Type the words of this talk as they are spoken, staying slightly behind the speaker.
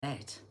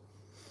Bed.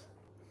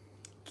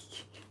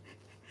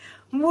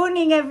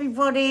 Morning,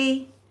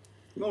 everybody.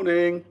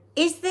 Morning.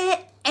 Is there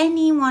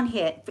anyone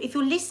here? If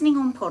you're listening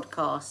on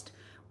podcast,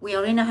 we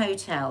are in a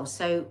hotel,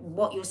 so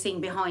what you're seeing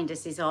behind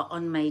us is our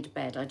unmade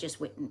bed. I just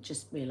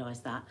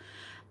realised that.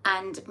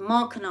 And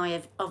Mark and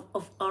I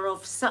are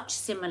of such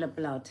similar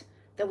blood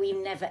that we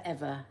never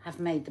ever have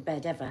made the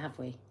bed ever, have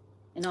we?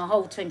 In our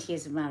whole 20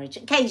 years of marriage,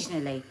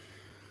 occasionally,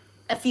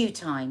 a few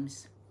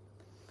times.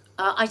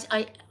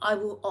 I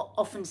will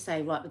often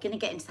say, right, we're going to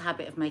get into the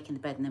habit of making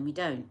the bed, and then we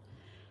don't.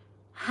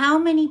 How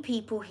many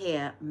people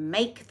here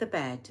make the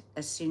bed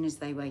as soon as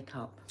they wake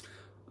up?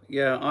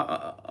 Yeah,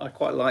 I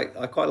quite like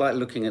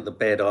looking at the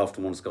bed after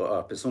one's got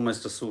up. It's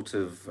almost a sort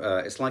of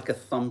it's like a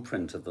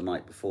thumbprint of the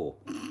night before,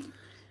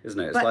 isn't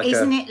it? It's But like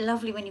isn't it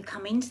lovely when you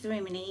come into the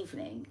room in the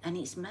evening and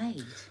it's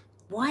made?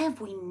 Why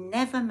have we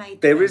never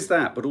made the There bed? is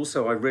that, but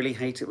also I really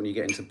hate it when you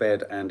get into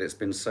bed and it's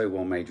been so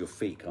well made your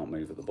feet can't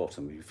move at the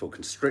bottom. You feel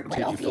constricted,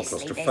 Well, you feel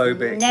obviously, claustrophobic.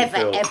 there's never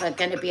ever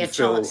going to be a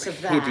chance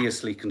of that.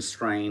 Hideously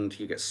constrained,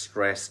 you get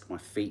stressed, my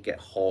feet get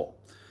hot.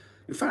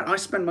 In fact, I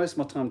spend most of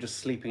my time just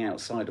sleeping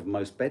outside of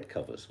most bed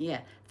covers.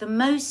 Yeah, the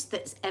most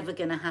that's ever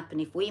going to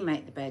happen if we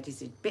make the bed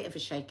is a bit of a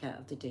shake out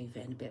of the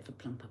duvet and a bit of a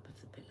plump up of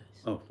the pillows.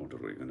 Oh, what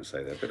were you going to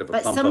say there? A bit of a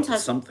But pump up of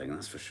something,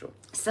 that's for sure.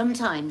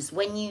 Sometimes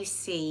when you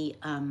see...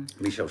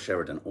 Michelle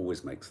Sheridan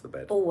always makes the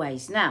bed.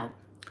 Always. Now,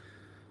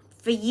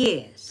 for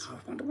years, I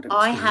wonder what it was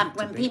I like have, to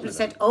when be people like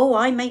said, that. oh,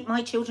 I make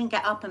my children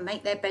get up and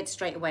make their bed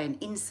straight away,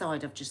 and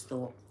inside I've just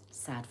thought,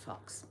 sad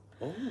fucks.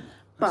 Oh,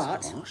 But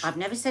that's harsh. I've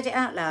never said it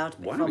out loud,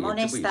 but Wow, if I'm you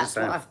honest, just that's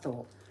what have. I've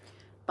thought.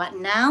 But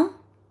now,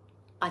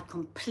 I've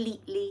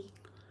completely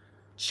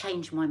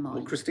changed my mind.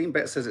 Well, Christine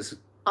Betts says it's...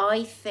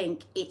 I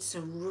think it's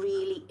a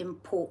really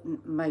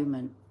important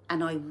moment,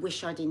 and I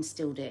wish I'd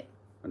instilled it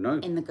No.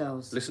 in the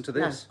girls. Listen to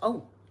this. No.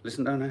 Oh,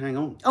 Listen, no, hang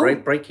on. Oh.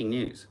 Breaking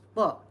news.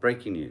 what?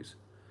 Breaking news.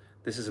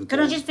 This is Can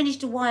important. I just finish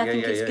to why I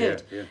think it's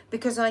good? Yeah.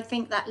 Because I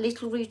think that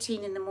little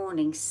routine in the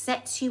morning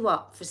sets you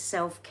up for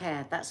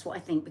self-care. That's what I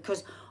think.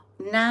 Because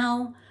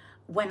now,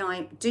 when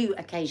I do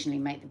occasionally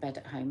make the bed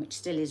at home, which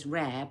still is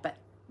rare, but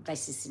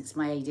this is since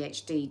my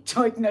ADHD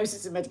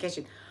diagnosis and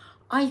medication,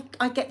 I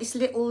get this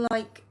little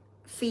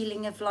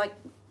feeling of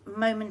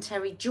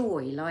momentary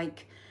joy,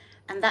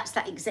 and that's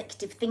that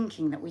executive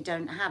thinking that we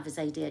don't have as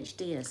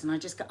ADHDers. And I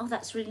just go, oh,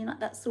 that's really not,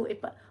 that's sorted,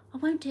 but I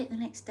won't do it the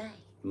next day.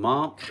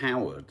 Mark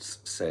Howards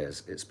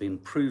says it's been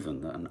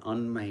proven that an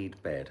unmade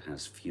bed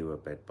has fewer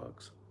bed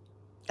bugs.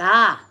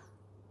 Ah,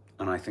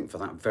 And I think for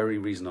that very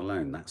reason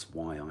alone, that's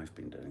why I've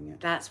been doing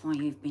it. that's why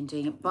you've been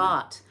doing it.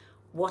 But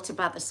what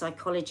about the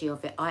psychology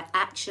of it? I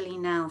actually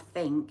now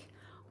think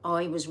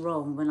I was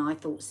wrong when I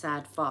thought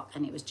sad fuck,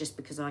 and it was just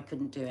because I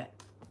couldn't do it.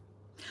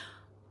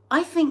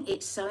 I think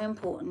it's so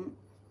important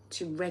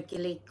to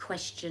regularly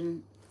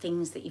question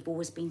things that you've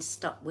always been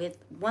stuck with.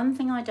 One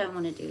thing I don't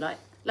want to do,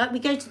 like we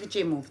go to the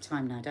gym all the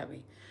time now, don't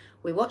we?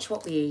 We watch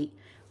what we eat.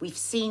 We've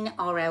seen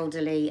our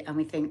elderly and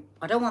we think,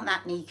 I don't want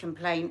that knee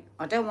complaint.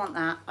 I don't want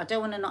that. I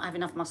don't want to not have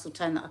enough muscle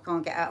tone that I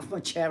can't get out of my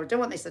chair. I don't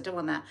want this. I don't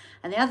want that.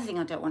 And the other thing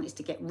I don't want is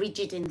to get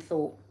rigid in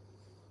thought,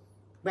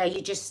 where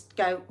you just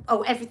go,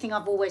 oh, everything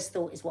I've always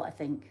thought is what I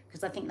think,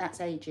 because I think that's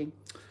aging.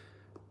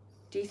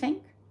 Do you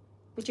think?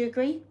 Would you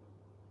agree?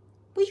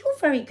 Well, you're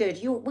very good.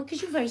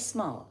 Because you're very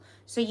smart.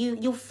 So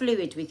you're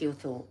fluid with your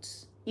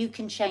thoughts. You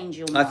can change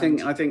your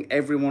mind. I think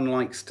everyone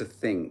likes to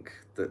think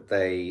that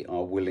they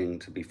are willing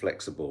to be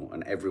flexible,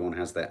 and everyone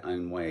has their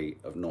own way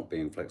of not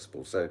being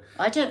flexible. So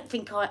I don't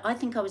think I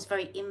think I was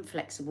very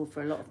inflexible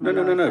for a lot of my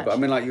life. No. But I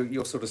actually. mean, like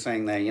you're sort of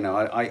saying there,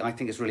 I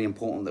think it's really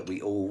important that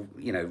we all,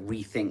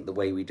 rethink the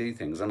way we do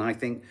things, and I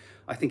think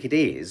it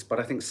is. But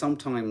I think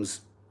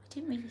sometimes, I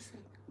didn't really say.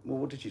 well,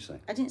 what did you say?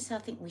 I didn't say I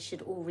think we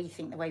should all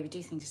rethink the way we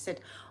do things. I said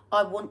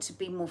I want to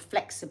be more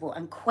flexible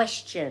and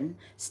question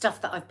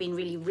stuff that I've been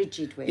really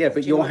rigid with. Yeah, but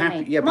Do you know you're what I happy-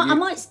 mean? yeah, but I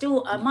might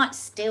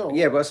still.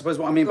 Yeah, but I suppose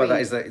what I mean by that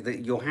agree. is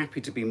that you're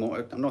happy to be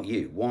more, not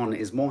you, one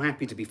is more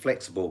happy to be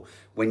flexible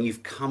when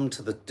you've come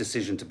to the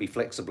decision to be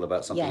flexible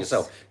about something Yes.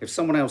 yourself. If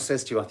someone else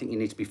says to you, I think you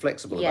need to be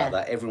flexible Yeah.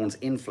 about that, everyone's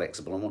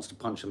inflexible and wants to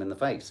punch them in the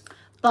face.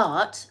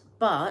 But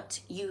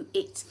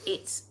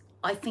it's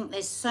I think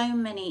there's so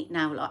many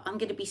now, like I'm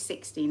going to be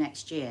 60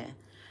 next year,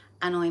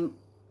 and I'm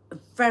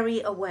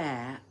very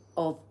aware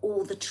of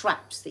all the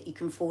traps that you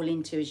can fall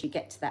into as you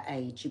get to that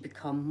age. You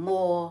become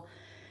more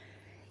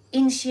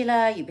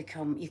insular, you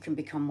can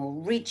become more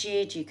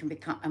rigid,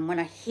 and when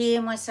I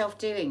hear myself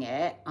doing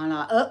it, I'm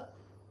like,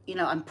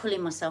 I'm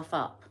pulling myself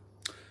up.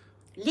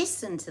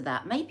 Listen to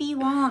that. Maybe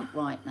you aren't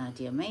right,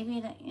 Nadia. Maybe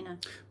that,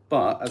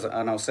 But,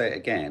 and I'll say it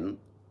again,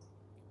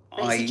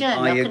 But it's a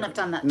journey. I couldn't have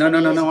done that No,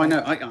 20 years I ago.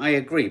 know. I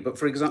agree. But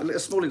for example, a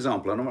small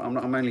example, and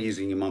I'm only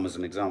using your mum as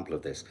an example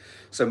of this.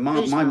 So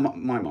my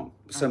mum.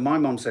 So my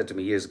mum said to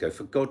me years ago,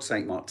 for God's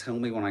sake, Mark, tell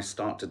me when I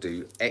start to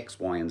do X,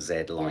 Y, and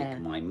Z like Yeah.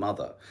 my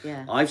mother.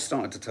 Yeah. I've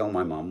started to tell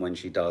my mum when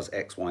she does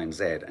X, Y, and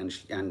Z,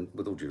 and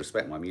with all due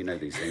respect, Mum, you know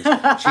these things.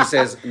 She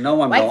says,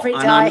 no, I'm Wait not, for it,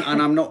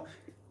 and I'm not.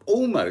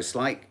 Almost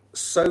like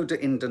so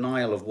in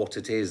denial of what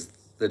it is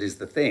that is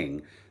the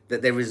thing,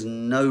 that there is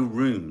no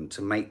room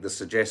to make the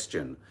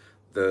suggestion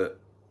that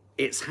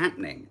it's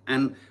happening.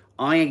 And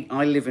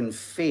I live in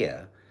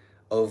fear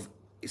of,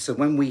 so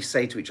when we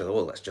say to each other,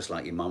 oh, that's just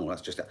like your mum, or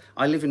that's just,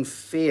 I live in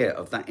fear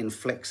of that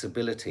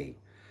inflexibility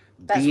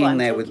being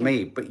there with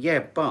me. But yeah,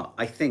 but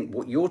I think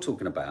what you're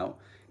talking about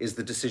is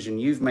the decision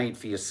you've made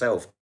for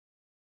yourself,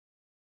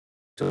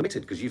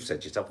 admitted, because you've said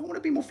to yourself, I want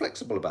to be more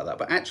flexible about that.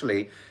 But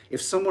actually,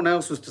 if someone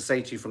else was to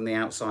say to you from the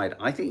outside,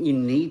 I think you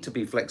need to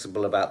be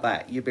flexible about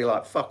that, you'd be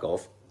like, fuck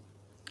off.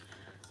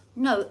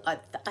 No, I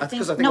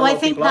think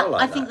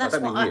that's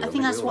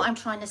what I'm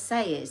trying to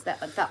say, is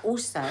that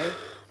also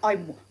I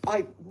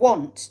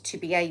want to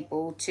be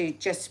able to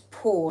just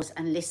pause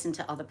and listen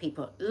to other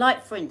people.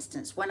 Like, for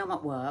instance, when I'm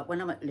at work,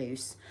 when I'm at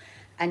Loose,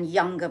 and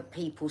younger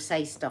people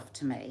say stuff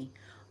to me,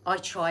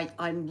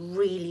 I'm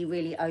really,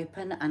 really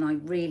open, and I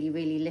really,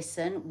 really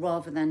listen,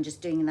 rather than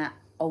just doing that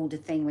older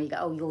thing where you go,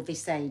 oh, you're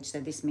this age, so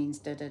this means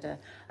da da da.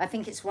 I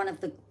think it's one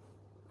of the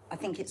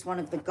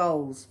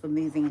goals for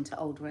moving into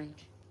older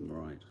age.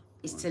 Right.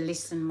 Is to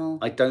listen more.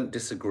 I don't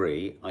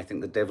disagree. I think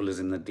the devil is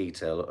in the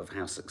detail of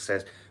how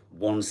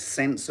one's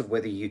sense of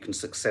whether you can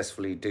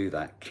successfully do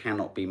that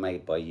cannot be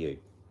made by you.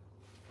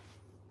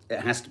 It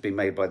has to be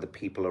made by the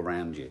people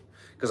around you.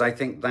 Because I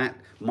think that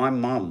my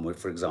mum would,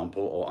 for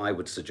example, or I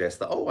would suggest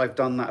that, oh, I've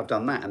done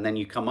that. And then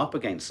you come up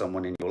against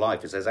someone in your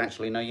life who says,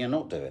 actually, no, you're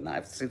not doing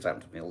that. It seems to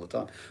happen to me all the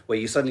time. Where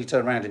you suddenly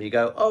turn around and you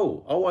go,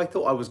 oh, I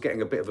thought I was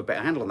getting a bit of a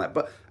better handle on that.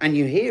 And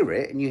you hear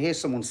it, and you hear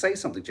someone say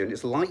something to you, and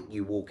it's like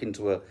you walk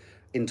into a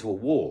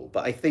wall.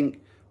 But I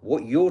think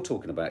what you're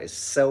talking about is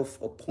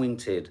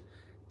self-appointed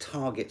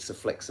targets of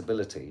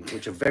flexibility,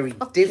 which are very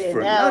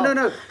different.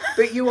 No.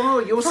 But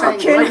you're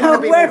saying I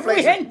want to be more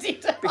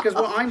flexible. Because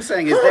what I'm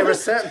saying is there are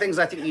certain things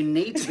I think you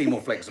need to be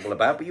more flexible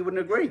about, but you wouldn't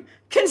agree.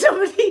 Can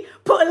somebody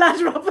put a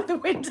ladder up at the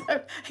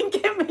window and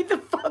get me the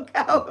fuck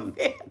out of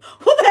here?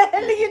 What the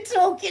hell are you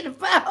talking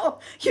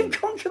about? You've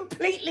gone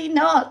completely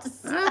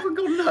nuts. I haven't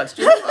gone nuts.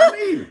 Do you know what I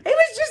mean? It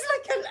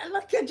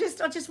was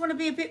just I just want to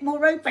be a bit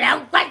more open.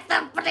 I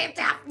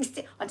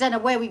don't know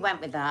where we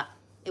went with that.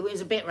 It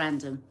was a bit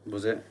random.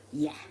 Was it?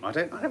 Yeah. I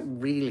don't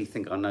really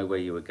think I know where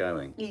you were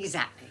going.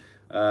 Exactly.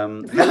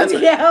 Helen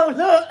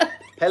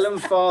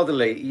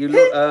Fatherley, you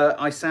look.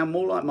 I sound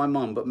more like my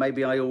mum, but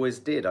maybe I always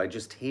did. I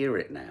just hear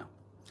it now.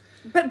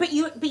 But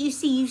you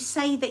see, you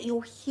say that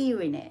you're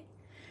hearing it,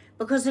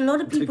 because a lot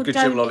of people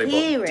don't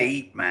hear it.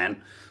 Deep,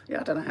 man.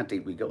 Yeah, I don't know how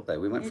deep we got there.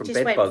 We went from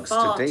just bed bugs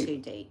far to deep. Too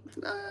deep.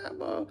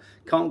 Well,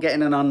 can't get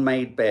in an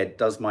unmade bed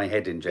does my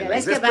head in general.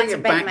 Yeah, let's bring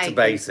it back to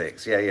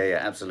basics. Yeah,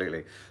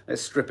 absolutely.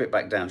 Let's strip it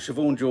back down.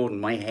 Siobhan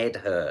Jordan, my head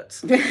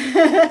hurts.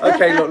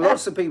 Okay, look,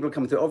 lots of people are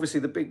coming through. Obviously,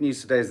 the big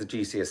news today is the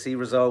GCSE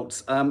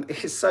results.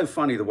 It's so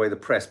funny the way the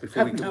press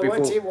before we I have no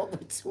idea what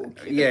we're talking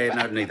about.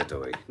 No, neither do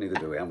we.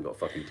 I haven't got a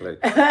fucking clue.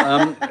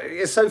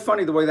 It's so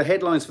funny the way the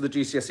headlines for the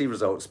GCSE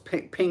results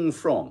ping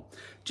from.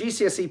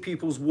 GCSE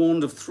pupils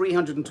warned of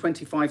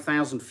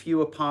 325,000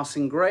 fewer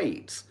passing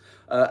grades.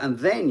 And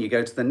then you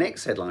go to the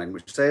next headline,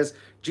 which says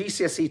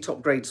GCSE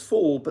top grades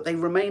fall, but they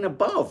remain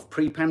above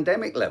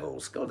pre-pandemic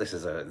levels. God, this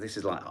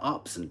is like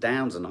ups and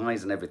downs and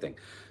highs and everything.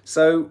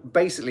 So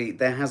basically,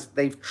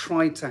 they've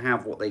tried to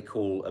have what they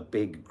call a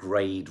big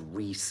grade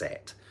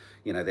reset.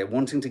 You know, they're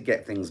wanting to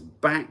get things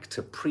back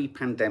to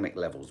pre-pandemic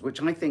levels, which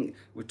I think,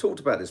 we've talked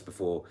about this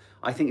before,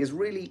 I think is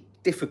really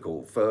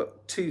difficult for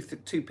two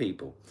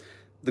people.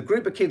 The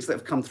group of kids that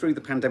have come through the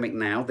pandemic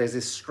now, there's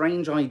this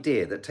strange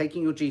idea that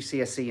taking your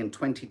GCSE in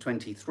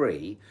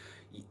 2023,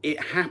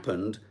 it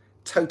happened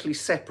totally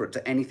separate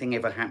to anything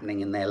ever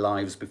happening in their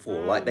lives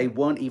before. Like they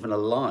weren't even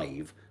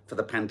alive for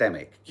the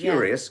pandemic.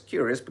 Curious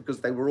because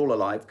they were all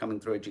alive coming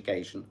through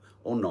education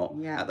or not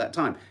at that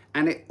time.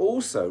 And it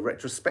also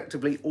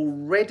retrospectively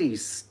already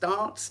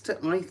starts to,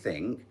 I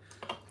think,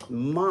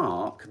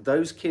 mark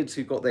those kids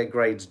who got their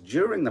grades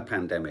during the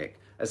pandemic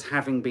as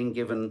having been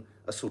given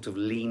a sort of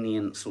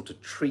lenient sort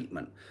of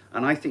treatment.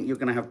 And I think you're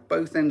going to have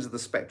both ends of the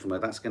spectrum where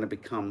that's going to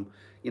become,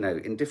 you know,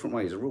 in different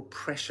ways, a real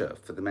pressure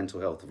for the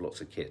mental health of lots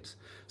of kids.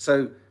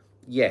 So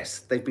yes,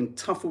 they've been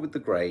tougher with the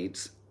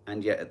grades,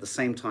 and yet at the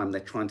same time,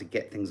 they're trying to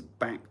get things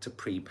back to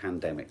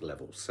pre-pandemic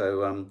levels.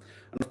 So, and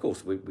of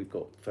course, we've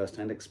got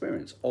first-hand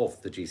experience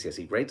of the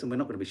GCSE grades, and we're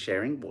not going to be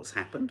sharing what's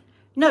happened.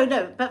 No,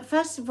 but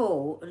first of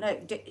all,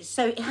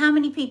 so how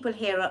many people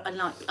here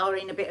are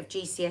in a bit of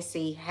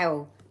GCSE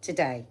hell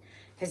today?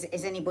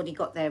 Has anybody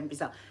got their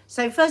result?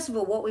 So first of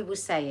all, what we will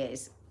say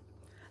is,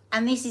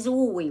 and this is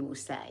all we will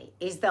say,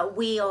 is that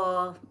we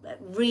are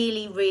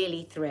really,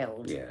 really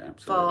thrilled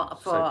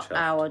for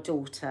our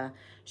daughter.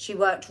 She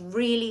worked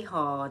really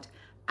hard,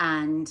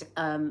 and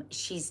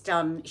she's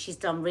done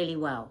really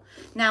well.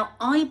 Now,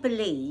 I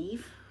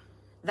believe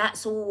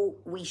that's all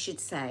we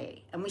should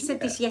say. And we said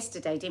this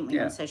yesterday, didn't we,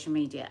 on social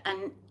media?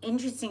 And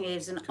interestingly, there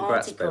was an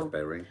article.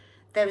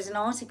 There was an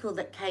article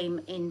that came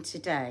in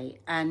today,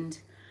 and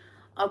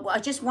I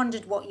just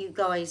wondered what you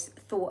guys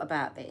thought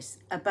about this.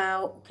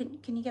 About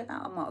can you get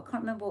that on? I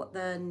can't remember what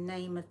the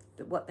name of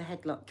what the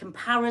headline.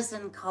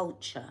 Comparison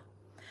culture,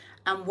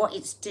 and what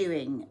it's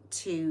doing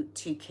to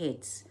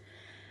kids.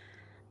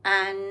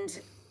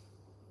 And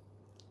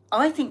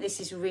I think this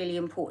is a really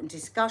important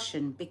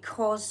discussion,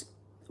 because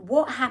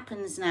what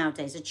happens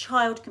nowadays, a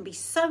child can be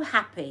so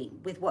happy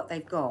with what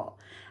they've got,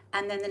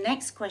 and then the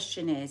next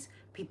question is,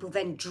 people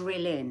then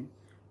drill in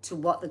to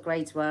what the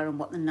grades were and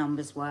what the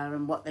numbers were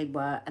and what they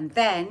were, and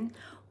then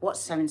what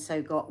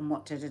so-and-so got and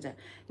what da-da-da.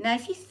 Now,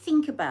 if you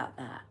think about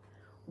that,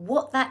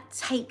 what that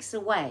takes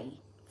away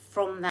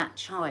from that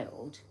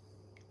child,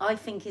 I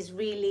think is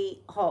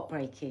really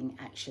heartbreaking,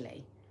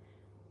 actually.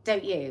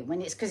 Don't you?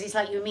 When it's, because it's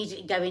like you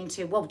immediately go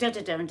into, well,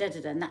 da-da-da and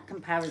da-da-da, and that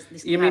compares.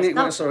 You mean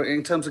it, sorry,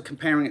 in terms of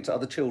comparing it to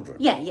other children?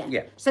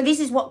 Yeah. So this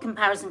is what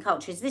comparison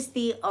culture is. This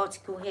the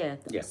article here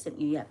that I sent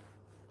you, yeah.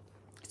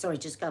 Sorry,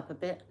 just go up a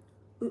bit.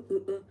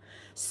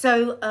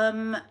 So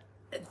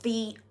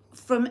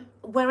from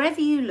wherever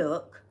you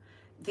look,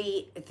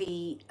 the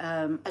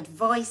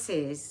advice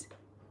is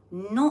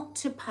not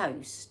to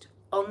post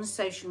on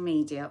social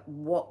media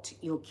what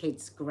your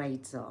kids'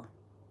 grades are.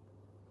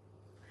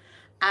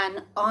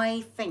 And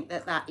I think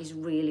that is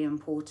really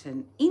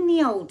important. In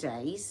the old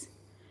days,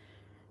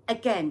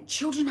 again,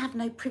 children have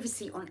no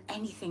privacy on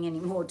anything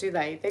anymore, do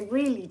they? They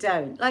really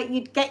don't. Like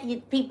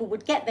people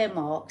would get their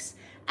marks,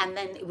 and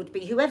then it would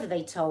be whoever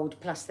they told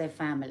plus their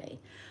family.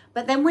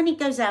 But then when it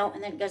goes out,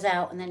 and then it goes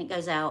out, and then it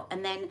goes out,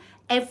 and then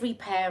every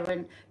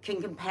parent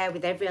can compare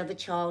with every other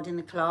child in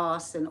the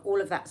class and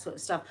all of that sort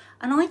of stuff.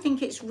 And I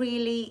think it's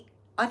really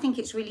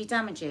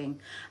damaging.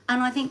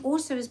 And I think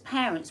also as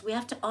parents, we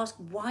have to ask,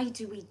 why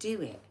do we do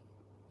it?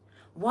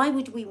 Why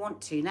would we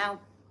want to? Now,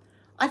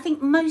 I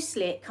think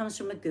mostly it comes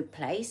from a good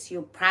place.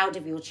 You're proud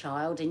of your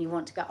child and you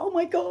want to go, oh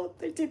my God,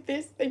 they did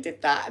this, they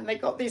did that, and they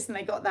got this and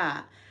they got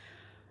that.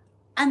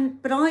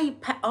 But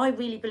I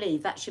really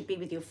believe that should be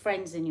with your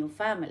friends and your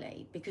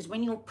family, because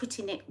when you're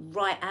putting it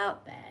right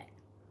out there,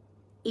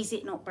 is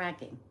it not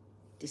bragging?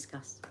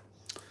 Discuss.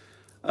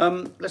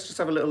 Let's just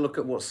have a little look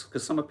at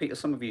because some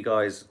of you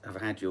guys have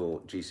had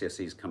your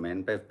GCSEs come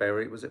in. Bev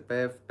Berry, was it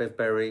Bev? Bev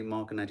Berry,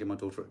 Mark and Nadia, my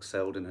daughter,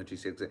 excelled in her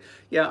GCSE.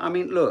 Yeah, I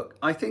mean, look,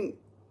 I think,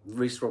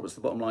 Reese Roberts,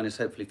 the bottom line is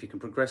hopefully if you can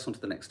progress onto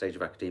the next stage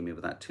of academia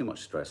without too much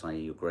stress, i.e.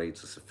 your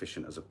grades are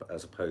sufficient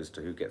as opposed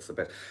to who gets the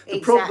best. The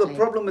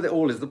problem with it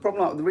all is, the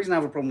reason I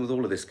have a problem with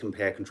all of this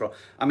compare, control,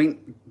 I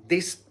mean,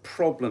 this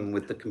problem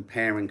with the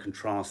comparing,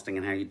 contrasting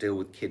and how you deal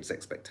with kids'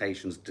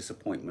 expectations,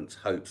 disappointments,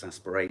 hopes,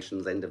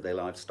 aspirations, end of their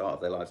lives, start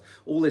of their lives,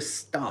 all this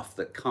stuff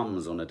that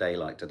comes on a day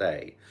like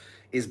today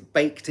is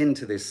baked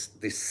into this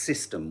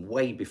system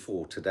way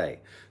before today.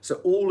 So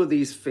all of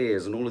these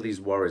fears and all of these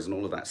worries and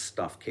all of that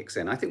stuff kicks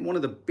in. I think one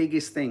of the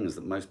biggest things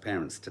that most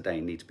parents today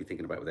need to be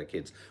thinking about with their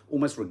kids,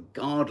 almost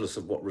regardless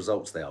of what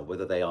results they are,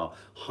 whether they are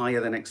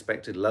higher than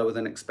expected, lower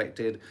than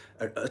expected,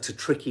 at a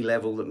tricky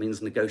level that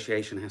means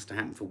negotiation has to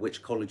happen for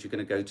which college you're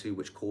going to go to,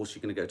 which course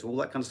you're going to go to, all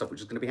that kind of stuff,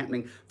 which is going to be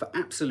happening for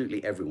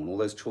absolutely everyone. All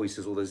those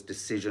choices, all those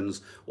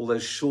decisions, all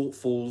those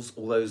shortfalls,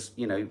 all those,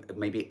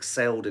 maybe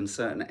excelled in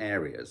certain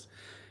areas.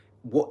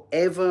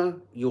 Whatever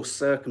your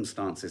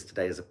circumstances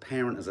today as a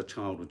parent, as a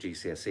child with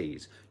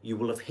GCSEs, you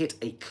will have hit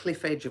a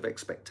cliff edge of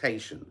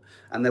expectation,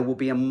 and there will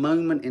be a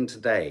moment in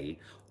today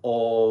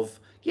of,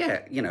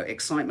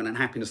 excitement and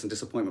happiness and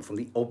disappointment from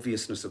the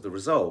obviousness of the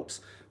results,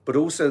 but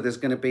also there's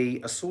going to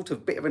be a sort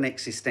of bit of an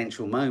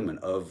existential moment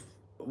of,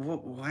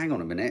 well, hang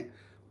on a minute,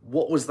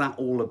 what was that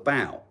all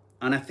about?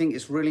 And I think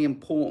it's really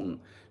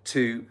important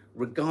to,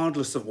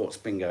 regardless of what's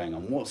been going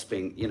on, what's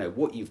been,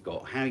 what you've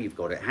got, how you've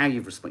got it, how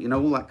you've responded,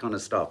 all that kind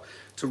of stuff,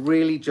 to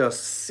really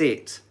just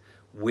sit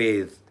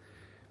with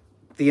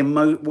the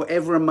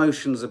whatever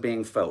emotions are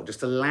being felt,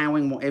 just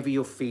allowing whatever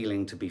you're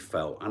feeling to be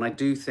felt. And I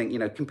do think,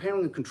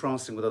 comparing and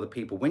contrasting with other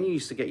people, when you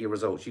used to get your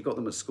results, you got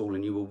them at school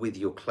and you were with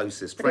your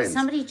closest friends.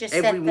 Somebody just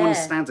Everyone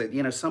said stands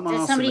it,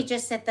 somebody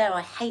just said there,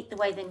 I hate the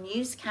way the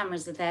news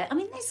cameras are there. I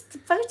mean, there's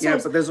photos, yeah,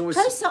 but there's always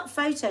close-up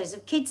photos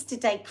of kids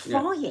today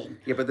crying.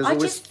 Yeah, but I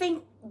just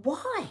think,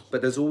 why?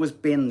 But there's always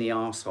been the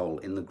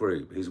arsehole in the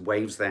group who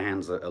waves their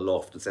hands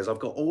aloft and says, I've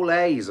got all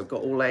A's, I've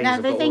got all A's, now,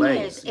 I've got all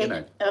A's. Now, the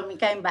thing is,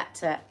 going back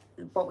to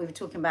what we were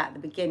talking about at the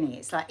beginning,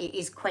 it's like it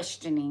is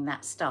questioning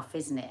that stuff,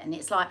 isn't it? And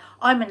it's like,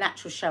 I'm a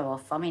natural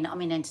show-off. I mean,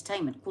 I'm in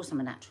entertainment. Of course I'm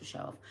a natural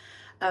show-off.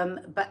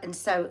 And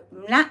so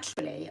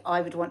naturally, I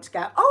would want to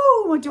go,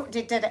 oh, my daughter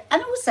did it.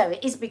 And also,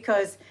 it is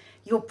because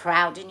you're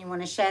proud and you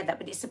want to share that.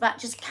 But it's about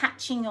just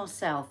catching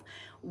yourself.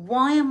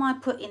 Why am I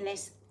putting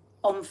this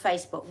on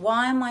Facebook?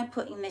 Why am I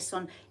putting this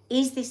on?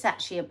 Is this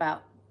actually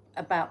about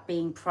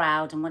being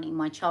proud and wanting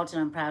my child to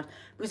know I'm proud?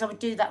 Because I would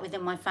do that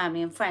within my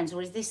family and friends.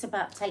 Or is this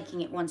about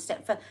taking it one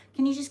step further?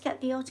 Can you just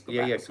get the article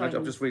back? Yeah.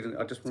 I'm just reading.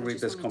 I just want to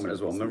read this comment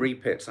as well. Marie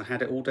Pitts, I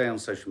had it all day on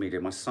social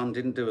media. My son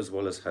didn't do as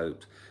well as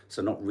hoped,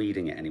 so not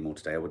reading it anymore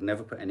today. I would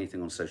never put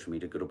anything on social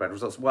media, good or bad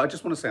results. Well, I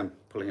just want to say, I'm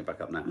pulling it back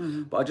up now,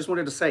 but I just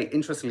wanted to say,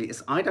 interestingly,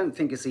 I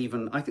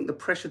think the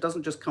pressure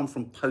doesn't just come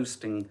from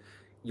posting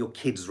your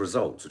kids'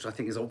 results, which I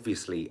think is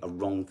obviously a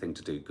wrong thing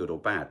to do, good or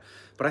bad.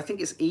 But I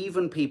think it's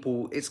even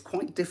people, it's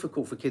quite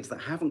difficult for kids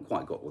that haven't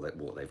quite got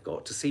what they've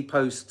got to see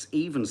posts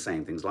even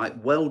saying things like,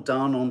 well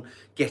done on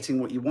getting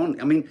what you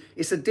want. I mean,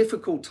 it's a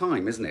difficult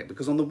time, isn't it?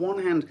 Because on the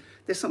one hand,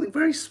 there's something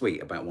very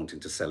sweet about wanting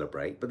to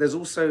celebrate, but there's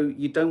also,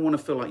 you don't want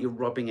to feel like you're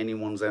rubbing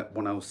anyone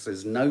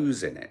else's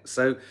nose in it.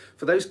 So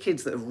for those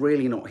kids that have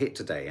really not hit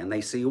today and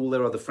they see all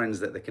their other friends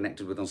that they're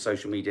connected with on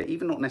social media,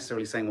 even not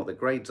necessarily saying what their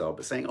grades are,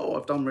 but saying, oh,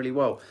 I've done really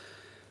well.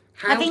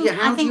 How do you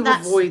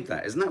avoid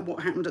that? Isn't that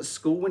what happened at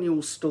school when you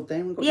all stood there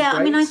and got your grades?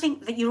 I mean, I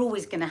think that you're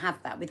always going to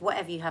have that with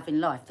whatever you have in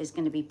life. There's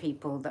going to be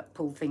people that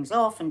pull things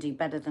off and do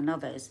better than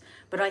others.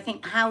 But I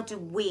think, how do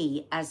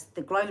we, as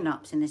the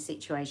grown-ups in this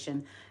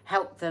situation,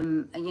 help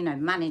them,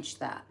 manage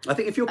that? I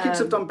think if your kids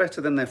have done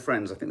better than their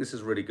friends, I think this is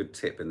a really good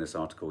tip in this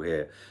article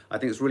here. I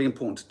think it's really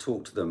important to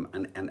talk to them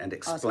and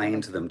explain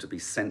to them to be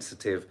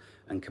sensitive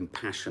and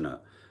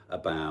compassionate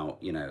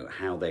about,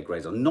 how their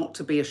grades are, not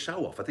to be a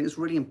show-off. I think it's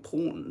really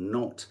important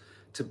not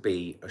to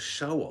be a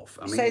show-off.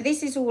 I mean, so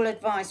this is all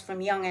advice from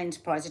Young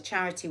Enterprise, a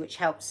charity which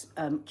helps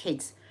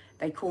kids.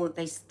 They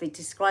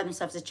describe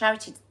themselves as a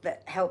charity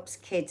that helps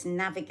kids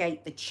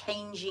navigate the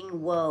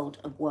changing world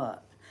of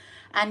work.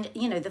 And,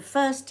 the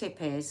first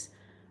tip is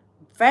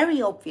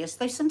very obvious,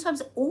 though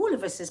sometimes all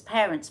of us as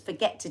parents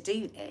forget to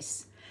do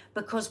this,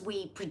 because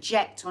we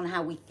project on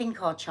how we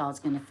think our child's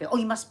going to feel. Oh,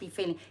 you must be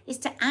feeling, is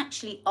to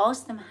actually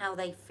ask them how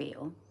they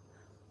feel,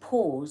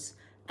 pause,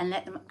 and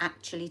let them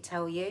actually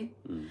tell you.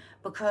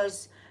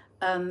 Because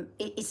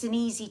it's an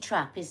easy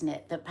trap, isn't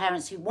it? That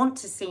parents who want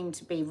to seem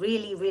to be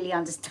really, really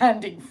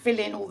understanding fill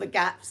in all the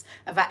gaps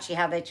of actually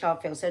how their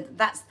child feels. So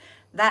that's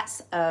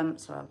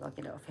sorry, I'll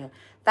get it off here.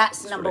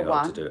 That's number really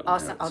one. I'll do it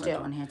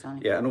on here,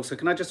 darling. Yeah, and also,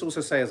 can I just also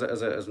say as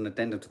an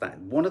addendum to that,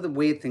 one of the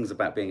weird things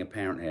about being a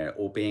parent here,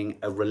 or being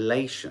a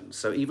relation,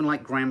 so even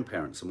like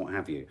grandparents and what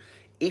have you,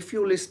 if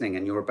you're listening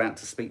and you're about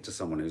to speak to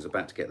someone who's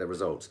about to get their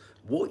results,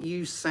 what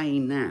you say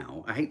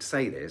now, I hate to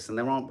say this, and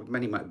there aren't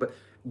many, but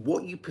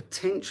what you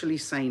potentially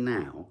say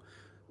now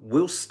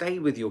will stay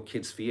with your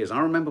kids for years. I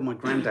remember my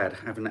granddad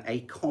having a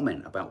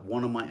comment about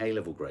one of my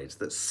A-level grades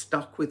that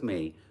stuck with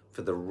me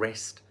for the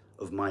rest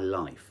of my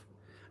life.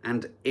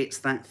 And it's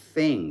that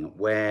thing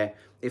where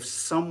if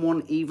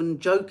someone even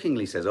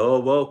jokingly says, oh,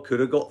 well, could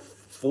have got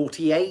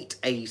 48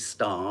 A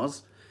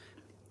stars,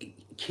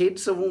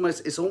 kids are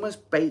it's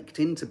almost baked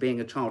into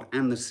being a child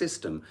and the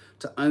system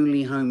to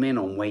only home in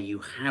on where you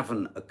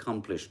haven't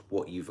accomplished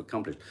what you've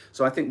accomplished.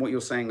 So I think what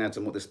you're saying, Nads,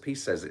 and what this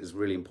piece says is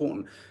really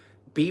important.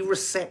 Be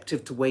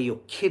receptive to where your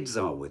kids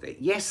are with it.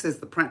 Yes, there's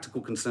the practical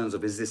concerns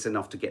of, is this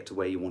enough to get to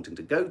where you're wanting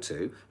to go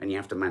to? And you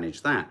have to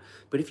manage that.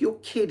 But if your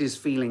kid is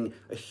feeling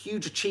a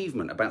huge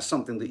achievement about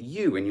something that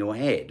you, in your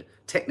head,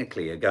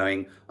 technically are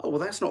going, oh, well,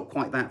 that's not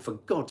quite that. For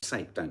God's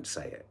sake, don't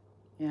say it.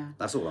 Yeah,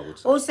 that's all I would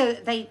say. Also,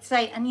 they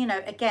say, and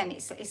again,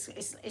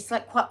 it's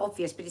like quite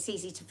obvious, but it's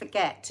easy to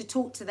forget to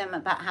talk to them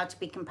about how to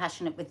be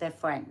compassionate with their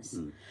friends.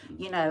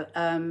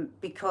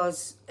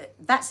 Because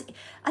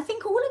I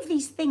think all of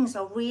these things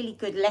are really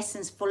good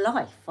lessons for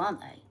life, aren't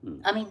they?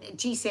 I mean,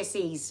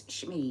 GCSEs,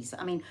 shmees.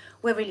 I mean,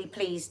 we're really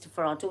pleased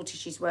for our daughter.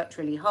 She's worked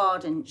really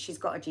hard and she's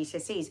got her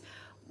GCSEs.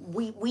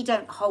 We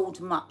don't hold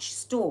much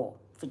store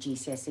for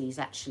GCSEs,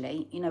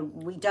 actually.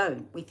 We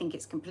don't. We think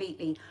it's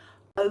completely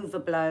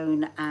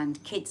overblown,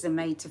 and kids are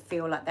made to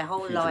feel like their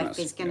whole life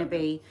is going to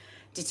be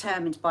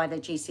determined by their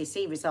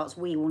GCSE results.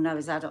 We all know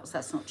as adults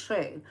that's not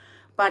true,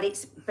 but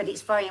it's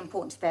very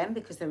important to them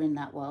because they're in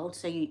that world.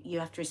 So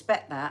you have to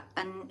respect that,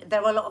 and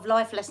there are a lot of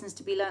life lessons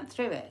to be learnt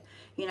through it.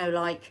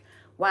 Like,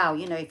 wow,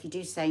 if you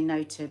do say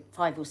no to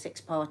 5 or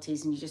 6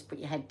 parties and you just put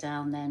your head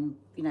down, then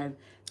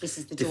this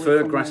is the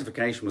deferred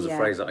gratification was a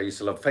phrase that I used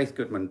to love. Faith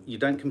Goodman, you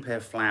don't compare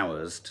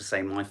flowers to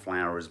say my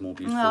flower is more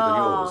beautiful than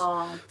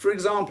yours. For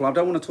example, I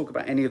don't want to talk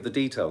about any of the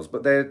details,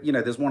 but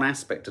there's one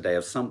aspect today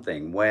of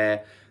something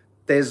where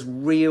there's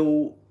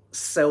real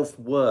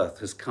self-worth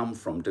has come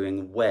from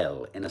doing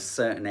well in a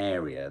certain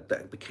area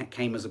that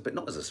came as a bit,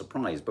 not as a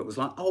surprise, but was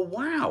like, oh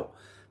wow,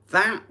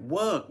 that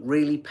work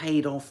really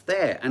paid off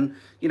there. And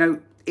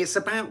it's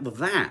about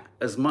that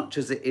as much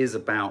as it is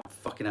about,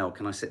 fucking hell,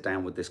 can I sit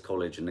down with this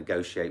college and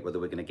negotiate whether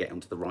we're going to get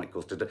into the right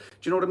course? Do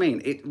you know what I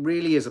mean? It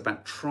really is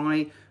about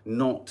try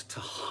not to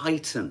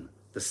heighten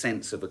the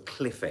sense of a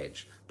cliff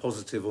edge,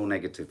 positive or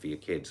negative, for your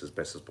kids as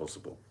best as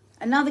possible.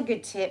 Another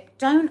good tip,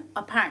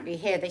 apparently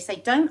here they say,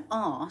 don't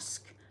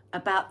ask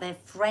about their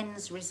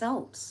friends'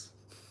 results.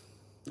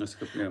 That's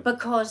good, yeah.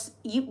 Because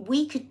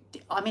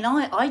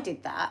I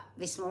did that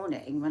this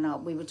morning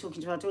when we were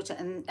talking to our daughter,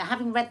 and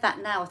having read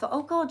that now, I thought,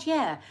 oh God,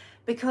 yeah,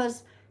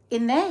 because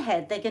in their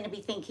head they're going to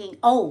be thinking,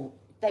 oh,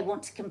 they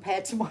want to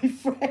compare to my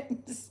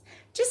friends.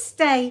 Just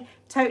stay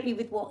totally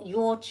with what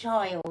your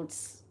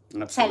child's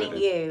telling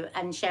you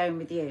and sharing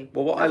with you.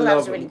 Well, what I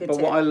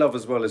love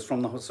as well is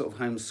from the sort of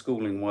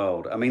homeschooling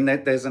world. I mean,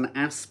 there's an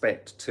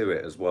aspect to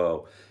it as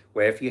well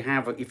where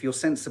if your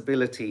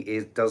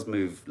sensibility does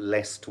move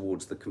less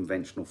towards the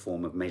conventional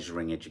form of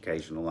measuring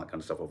education, all that kind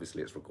of stuff,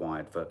 obviously it's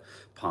required for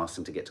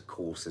passing to get to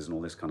courses and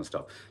all this kind of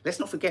stuff. Let's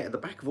not forget at the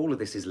back of all of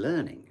this is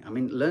learning. I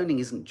mean, learning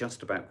isn't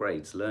just about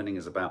grades. Learning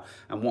is about,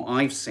 and what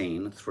I've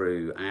seen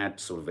through our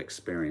sort of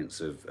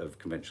experience of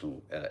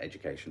conventional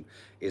education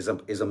is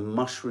a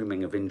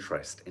mushrooming of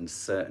interest in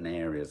certain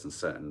areas and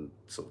certain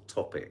sort of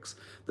topics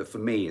that for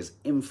me is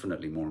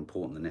infinitely more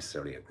important than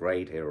necessarily a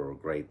grade here or a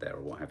grade there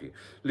or what have you.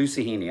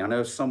 Lucy Heaney, I know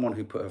of someone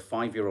who put her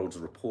 5-year-old's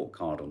report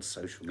card on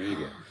social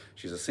media.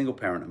 She's a single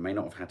parent and may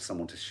not have had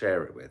someone to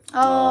share it with.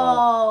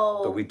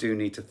 But we do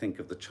need to think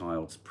of the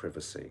child's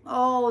privacy.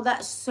 Oh,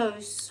 that's so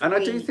sweet. And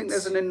I do think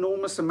there's an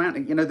enormous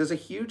amount, there's a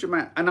huge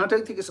amount, and I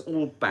don't think it's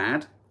all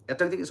bad. I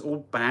don't think it's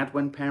all bad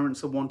when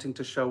parents are wanting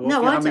to show off.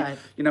 No, I don't.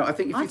 I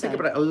think if you think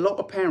about it, a lot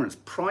of parents,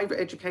 private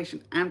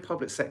education and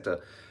public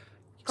sector,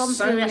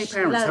 so many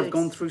parents have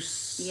gone through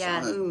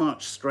so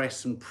much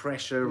stress and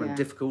pressure and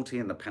difficulty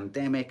and the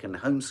pandemic and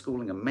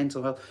homeschooling and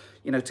mental health,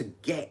 to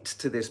get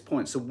to this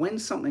point. So when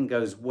something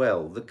goes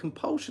well, the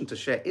compulsion to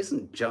share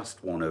isn't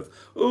just one of,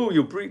 oh,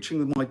 you're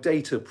breaching my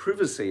data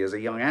privacy as a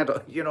young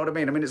adult. You know what I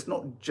mean? I mean, it's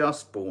not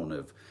just born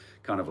of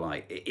kind of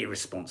like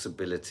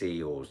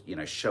irresponsibility or,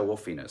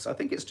 show-offiness. I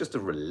think it's just a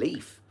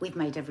relief. We've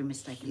made every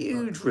mistake.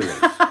 Huge relief.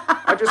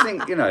 I just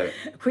think, a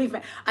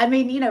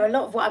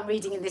lot of what I'm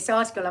reading in this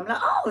article, I'm like,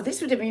 oh,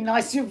 this would have been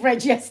nice to have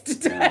read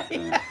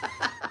yesterday.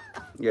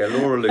 Yeah,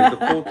 Laura Lou, the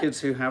poor kids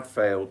who have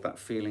failed, that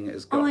feeling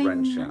is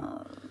gut-wrenching.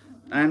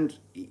 And,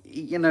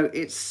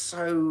 it's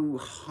so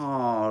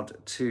hard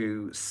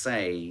to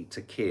say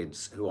to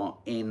kids who are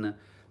in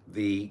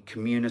the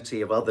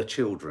community of other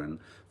children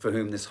for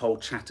whom this whole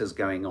chatter's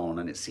going on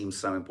and it seems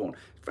so important.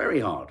 It's very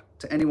hard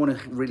to anyone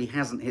who really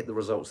hasn't hit the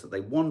results that they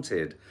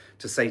wanted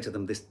to say to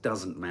them, this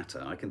doesn't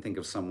matter. I can think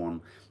of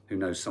someone who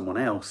knows someone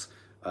else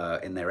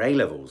in their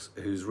A-levels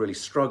who's really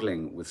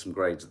struggling with some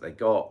grades that they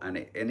got, and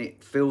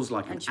it feels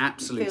like an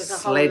absolute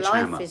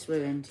sledgehammer. Whole life is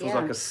ruined. Feels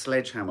like a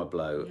sledgehammer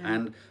blow. Yeah.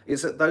 And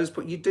it's at those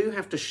points you do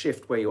have to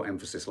shift where your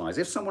emphasis lies.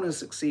 If someone has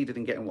succeeded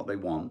in getting what they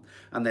want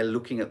and they're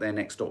looking at their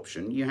next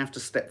option, you have to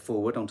step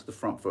forward onto the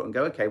front foot and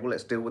go, okay, well,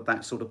 let's deal with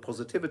that sort of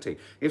positivity.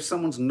 If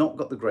someone's not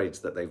got the grades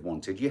that they've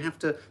wanted, you have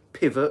to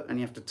pivot and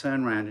you have to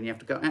turn around and you have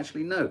to go,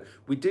 actually, no,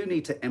 we do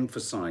need to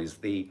emphasize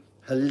the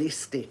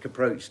holistic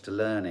approach to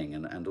learning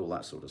and all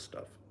that sort of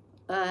stuff.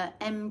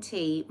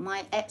 MT,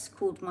 my ex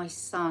called my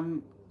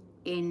son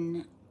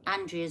in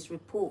Andrea's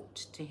report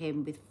to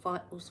him with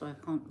 5... Oh, sorry,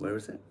 I can't... Where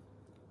is it?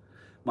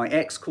 My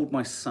ex called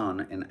my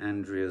son in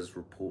Andrea's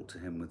report to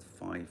him with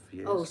 5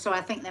 years. Oh, so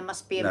I think there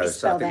must be a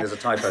misspell misspell there. there. There's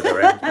a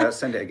typo there.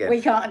 Send it again.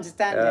 We can't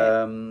understand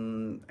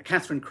it.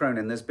 Catherine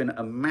Cronin, there's been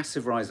a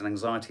massive rise in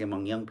anxiety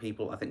among young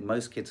people. I think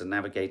most kids are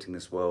navigating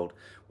this world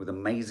with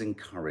amazing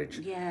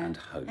courage and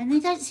hope. And they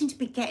don't seem to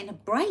be getting a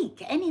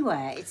break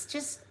anywhere. It's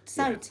just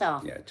so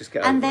tough. Yeah, just get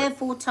over and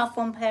therefore tough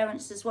on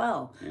parents as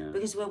well. Yeah.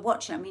 Because we're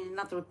watching,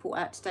 another report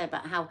out today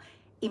about how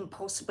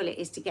impossible it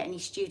is to get any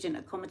student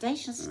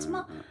accommodation. I said to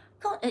Mark,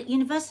 God, at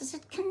university, I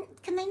said,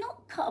 can they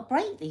not cut a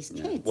break, these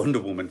kids? Yeah.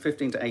 Wonder Woman,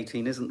 15 to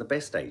 18 isn't the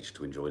best age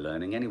to enjoy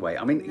learning anyway.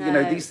 I mean,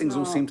 these things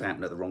all seem to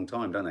happen at the wrong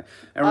time, don't they?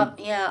 I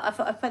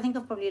think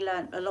I've probably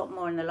learned a lot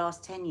more in the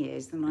last 10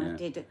 years than I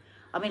did.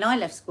 I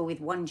left school with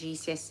 1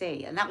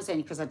 GCSE, and that was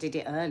only because I did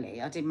it early.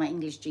 I did my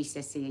English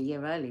GCSE a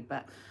year early,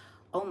 but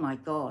oh my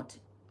God,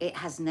 it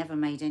has never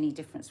made any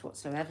difference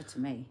whatsoever to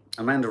me.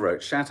 Amanda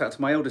wrote, shout out to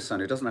my eldest son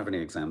who doesn't have any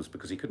exams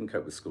because he couldn't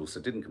cope with school, so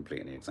didn't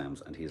complete any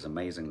exams, and he is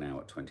amazing now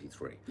at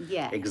 23.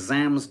 Yeah.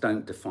 Exams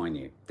don't define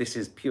you. This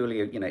is purely,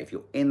 if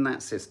you're in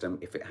that system,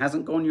 if it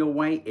hasn't gone your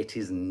way, it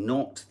is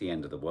not the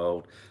end of the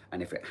world.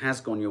 And if it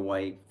has gone your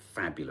way,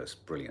 fabulous,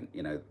 brilliant.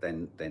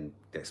 Then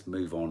let's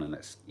move on and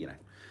let's.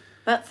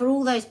 But for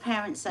all those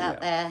parents out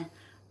there,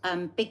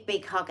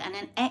 big hug, and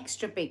an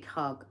extra big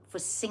hug for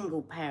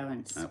single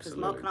parents. Because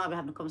Mark and I were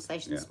having a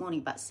conversation this morning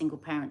about single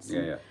parents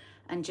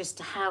and just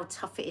how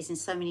tough it is in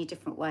so many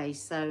different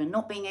ways. So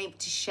not being able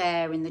to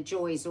share in the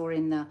joys or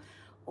in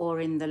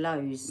the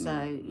lows.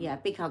 So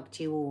big hug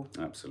to you all.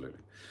 Absolutely.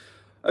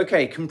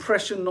 Okay,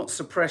 compression, not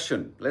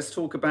suppression. Let's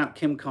talk about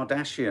Kim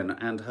Kardashian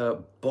and her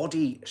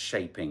body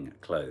shaping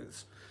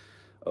clothes.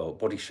 Or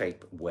body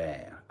shape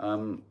wear.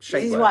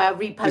 This is why I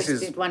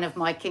reposted one of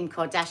my Kim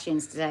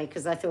Kardashians today,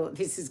 because I thought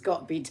this has got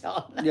to be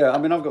done. Yeah,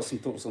 I've got some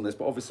thoughts on this,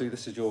 but obviously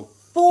this is your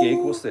gig.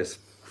 What's this?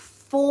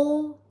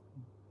 $4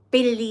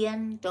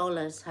 billion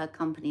her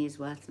company is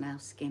worth now,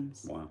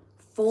 Skims. Wow.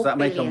 Does that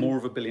make her more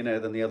of a billionaire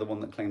than the other one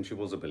that claimed she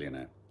was a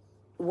billionaire?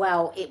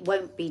 Well, it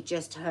won't be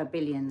just her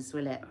billions,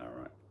 will it? All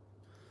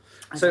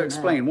right. So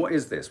explain, what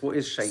is this? What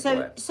is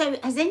shapewear? So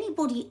has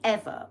anybody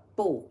ever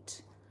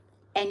bought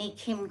any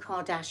Kim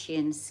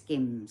Kardashian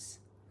Skims?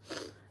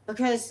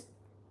 Because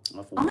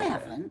I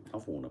haven't.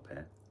 I've worn a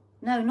pair.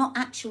 No, not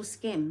actual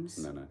Skims.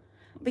 No.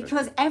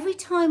 Because every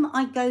time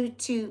I go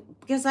to,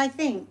 because I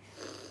think,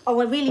 I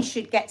really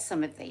should get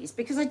some of these,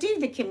 because I do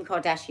the Kim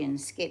Kardashian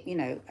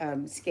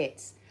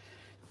skits.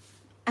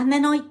 And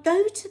then I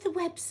go to the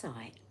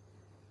website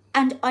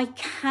and I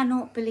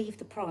cannot believe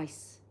the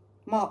price.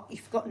 Mark,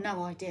 you've got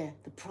no idea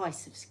the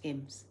price of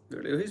Skims.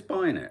 Really? Who's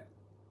buying it?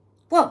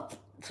 Well,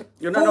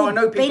 No, I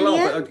know people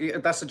billion? are,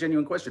 but that's a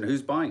genuine question.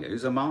 Who's buying it?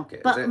 Who's a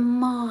market? But Is it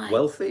my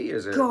wealthy?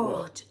 Is it God,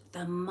 what?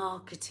 the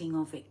marketing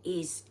of it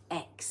is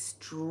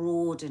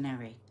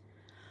extraordinary.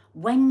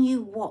 When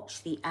you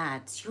watch the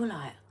ads, you're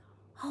like,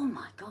 oh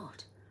my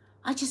God,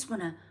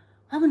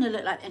 I want to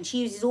look like, and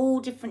she uses all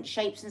different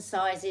shapes and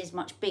sizes,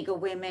 much bigger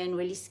women,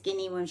 really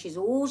skinny women. She's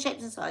all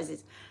shapes and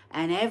sizes,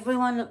 and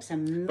everyone looks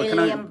 $1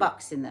 million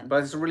in them.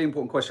 But it's a really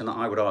important question that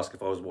I would ask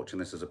if I was watching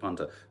this as a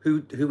punter.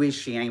 Who is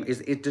she aiming?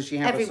 Does she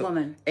have Every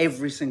woman.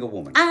 Every single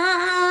woman.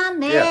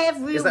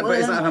 Every Is woman.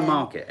 that her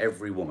market?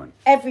 Every woman.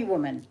 Every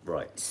woman.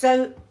 Right.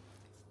 So,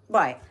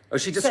 right. Oh,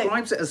 she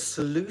describes it as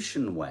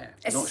solution wear,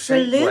 A not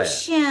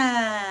solution.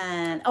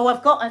 shapewear. Oh,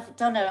 I've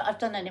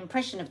done an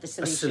impression of the A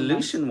solution.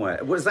 solution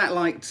wear. Was that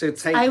like to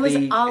take is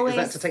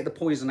that to take the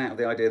poison out of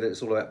the idea that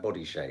it's all about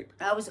body shape?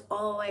 I was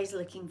always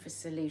looking for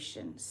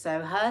solutions.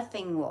 So her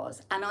thing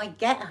was, and I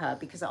get her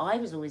because I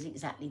was always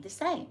exactly the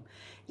same.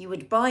 You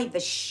would buy the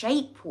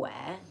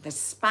shapewear, the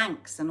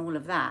Spanx and all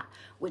of that,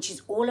 which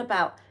is all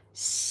about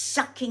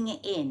sucking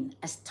it in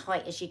as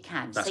tight as you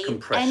can. That's so you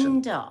compression.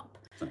 end up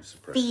That's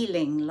suppression.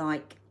 feeling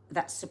like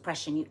that's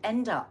suppression. You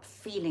end up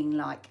feeling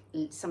like,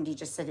 somebody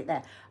just said it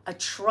there, a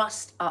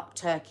trussed up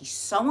turkey,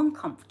 so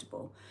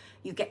uncomfortable.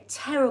 You get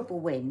terrible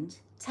wind,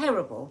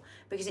 terrible,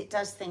 because it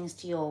does things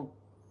to your,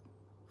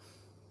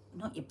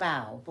 not your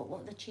bowel, but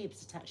what are the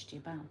tubes attached to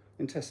your bowel?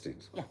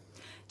 Intestines. Yeah,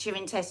 to your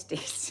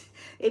intestines.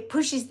 It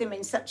pushes them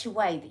in such a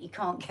way that you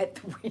can't get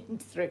the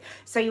wind through.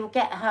 So you'll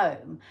get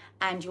home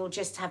and you'll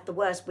just have the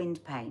worst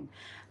wind pain.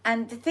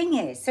 And the thing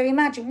is, so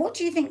imagine, what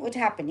do you think would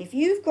happen if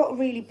you've got a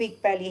really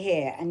big belly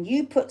here and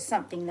you put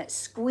something that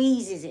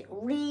squeezes it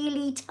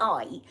really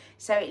tight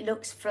so it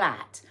looks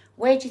flat?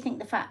 Where do you think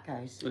the fat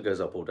goes? It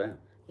goes up or down.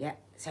 Yeah,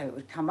 so it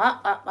would come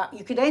up, up, up.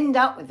 You could end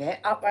up with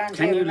it up around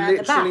Can here you and around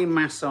the back. literally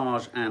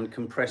massage and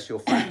compress your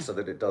fat so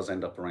that it does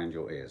end up around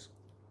your ears?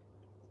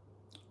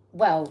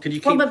 Well, Can you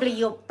probably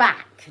your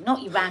back,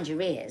 not around your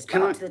ears,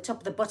 but up to the top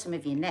of the bottom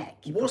of your neck.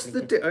 What's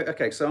the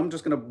okay? So I'm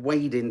just going to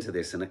wade into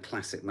this in a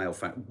classic male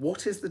fact.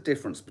 What is the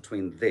difference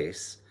between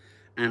this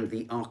and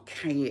the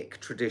archaic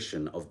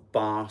tradition of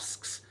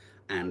basques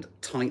and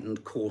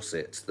tightened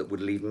corsets that would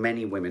leave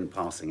many women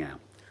passing out?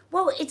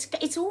 Well,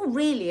 it's all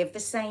really of the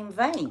same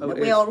vein. Oh, that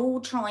we are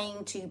all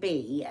trying to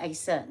be a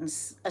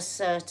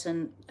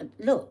certain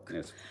look.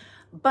 Yes.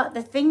 But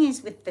the thing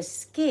is with the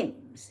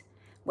Skims,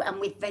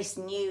 and with this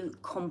new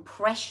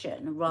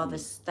compression rather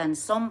than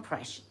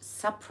suppression,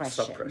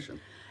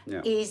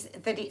 Yeah. is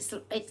that it's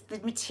the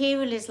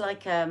material is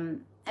like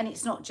and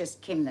it's not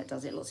just Kim that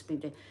does it. Lots of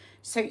people do.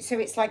 So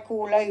it's like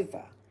all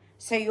over.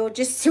 So you're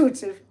just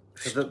sort of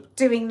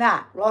doing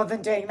that rather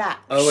than doing that.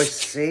 Oh, I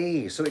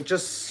see. So it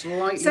just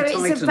slightly So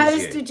tightens it's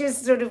supposed you. to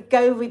just sort of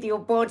go with your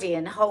body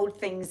and hold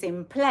things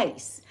in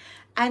place.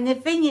 And the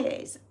thing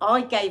is,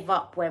 I gave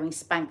up wearing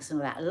Spanx and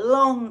all that a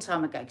long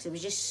time ago because it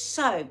was just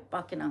so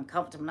fucking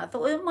uncomfortable. And I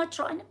thought, who am I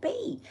trying to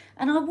be?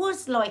 And I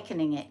was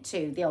likening it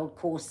to the old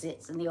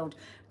corsets and the old,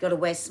 got to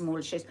wear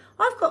smaller shoes.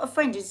 I've got a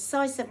friend who's a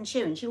size 7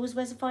 shoe and she always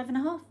wears a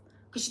 5.5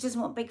 because she doesn't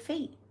want big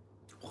feet.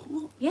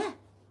 What? Yeah.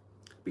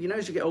 But you know,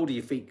 as you get older,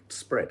 your feet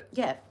spread.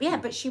 Yeah,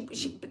 but she,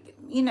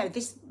 you know,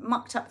 this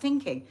mucked up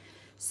thinking.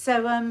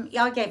 So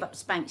I gave up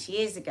Spanx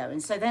years ago,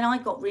 and so then I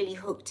got really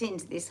hooked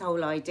into this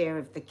whole idea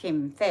of the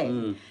Kim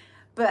thing.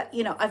 But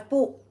you know, I've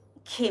bought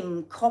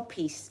Kim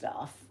copy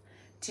stuff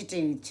to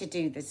do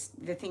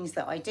the things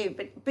that I do,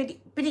 but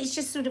it's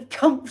just sort of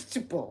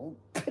comfortable.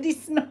 But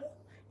it's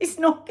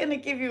not going to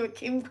give you a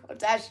Kim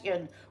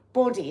Kardashian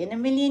body in a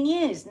million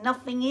years.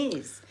 Nothing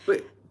is.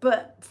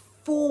 But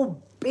 $4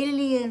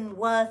 billion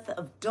worth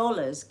of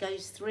dollars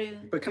goes through.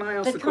 But can I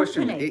ask the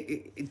question?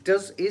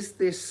 Is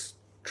this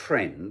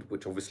trend,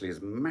 which obviously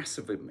is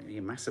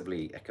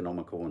massively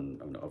economical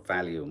and of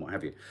value and what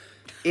have you,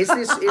 is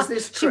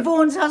this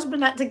Siobhan's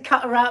husband had to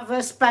cut her out of her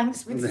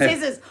Spanx with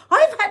scissors.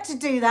 I've had to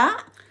do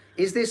that.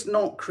 Is this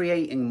not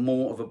creating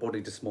more of a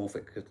body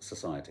dysmorphic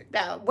society?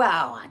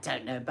 Well, I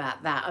don't know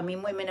about that. I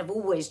mean, women have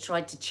always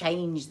tried to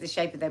change the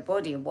shape of their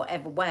body in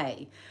whatever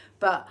way.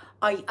 But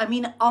I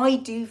mean, I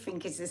do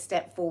think it's a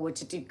step forward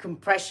to do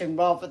compression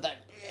rather than,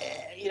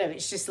 you know,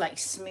 it's just like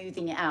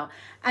smoothing it out.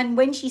 And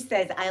when she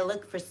says, I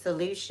look for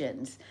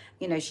solutions,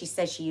 you know, she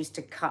says she used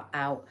to cut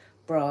out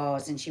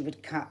bras and she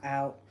would cut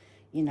out,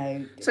 you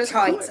know,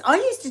 tights. I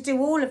used to do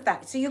all of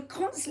that. So you're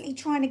constantly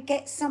trying to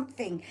get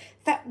something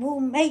that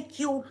will make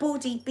your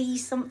body be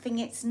something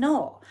it's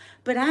not.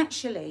 But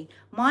actually,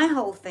 my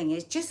whole thing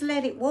is just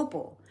let it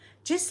wobble.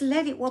 Just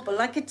let it wobble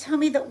like a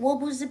tummy that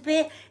wobbles a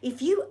bit.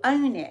 If you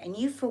own it and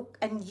you feel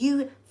and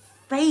you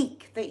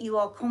fake that you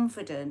are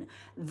confident,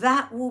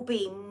 that will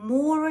be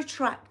more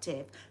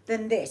attractive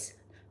than this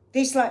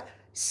like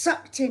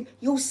sucked in.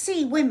 You'll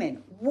see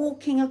women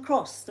walking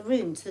across the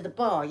room to the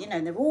bar, you know,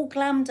 and they're all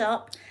glammed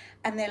up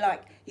and they're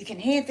like, you can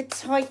hear the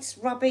tights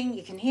rubbing,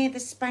 you can hear the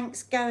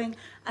Spanx going,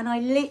 and I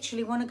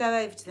literally want to go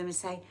over to them and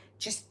say,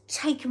 just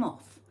take them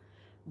off,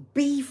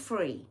 be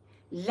free,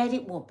 let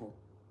it wobble.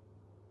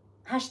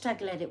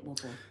 Hashtag let it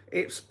wobble.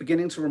 It's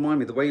beginning to remind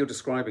me, the way you're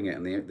describing it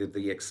and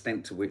the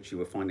extent to which you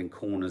were finding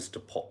corners to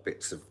pop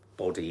bits of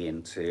body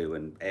into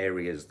and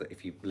areas that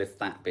if you lift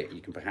that bit,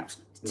 you can perhaps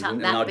Tuck that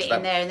nudge bit that.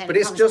 in there and then But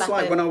it it's comes just back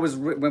like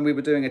over. when we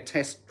were doing a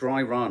test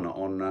dry run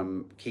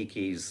on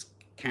Kiki's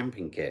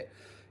camping kit.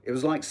 It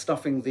was like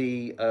stuffing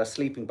the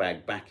sleeping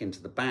bag back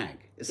into the bag.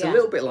 It's a Yeah.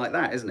 little bit like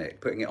that, isn't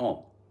it? Putting it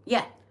on.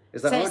 Yeah.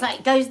 Is that so right? it's like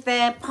it goes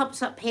there,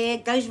 pops up here,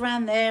 goes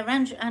round there,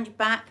 round your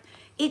back.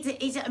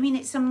 I mean,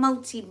 it's a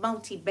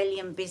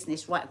multi-billion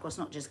business right across,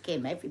 not just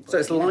Kim, everybody. So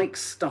it's you know. like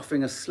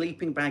stuffing a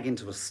sleeping bag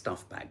into a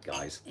stuff bag,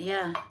 guys.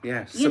 Yeah.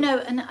 Yeah. You know,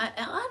 and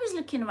I was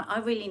looking around, I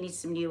really need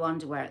some new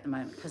underwear at the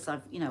moment because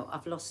I've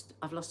lost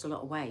a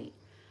lot of weight.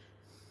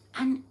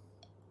 And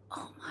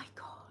oh my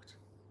God,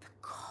 the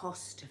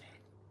cost of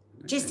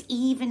it. Just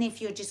even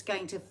if you're just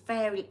going to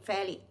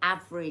fairly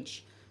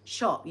average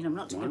shop, you know, I'm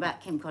not talking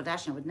about Kim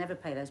Kardashian, I would never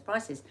pay those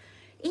prices.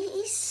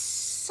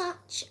 It's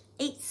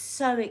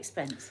so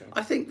expensive.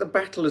 I think the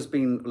battle has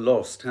been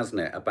lost,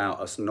 hasn't it,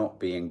 about us not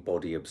being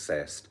body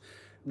obsessed.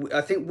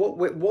 I think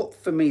what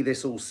for me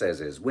this all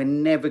says is we're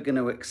never going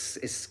to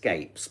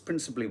escape,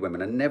 principally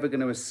women are never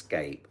going to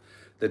escape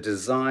the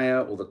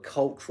desire or the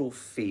cultural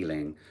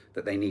feeling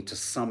that they need to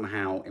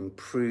somehow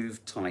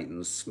improve,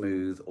 tighten,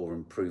 smooth, or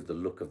improve the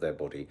look of their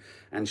body.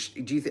 And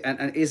do you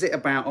and is it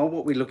about,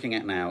 what we're looking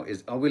at now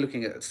are we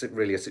looking at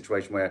really a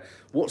situation where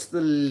what's the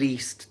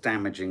least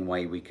damaging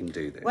way we can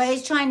do this? Well,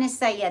 it's trying to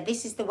say,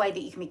 this is the way that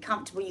you can be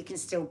comfortable, you can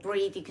still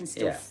breathe, you can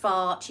still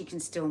fart, you can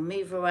still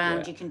move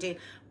around, you can do,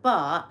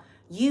 but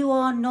you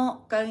are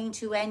not going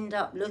to end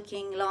up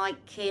looking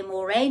like Kim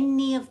or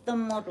any of the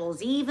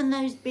models, even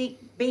those big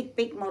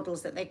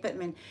models that they put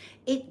them in.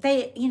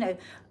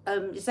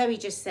 Zoe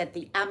just said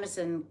the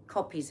Amazon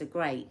copies are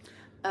great.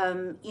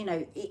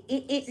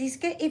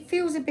 It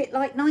feels a bit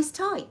like nice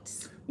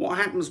tights. What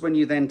happens when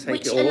you then take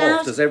Which it all allows-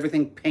 off? Does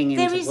everything ping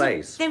into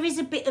place? There is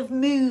a bit of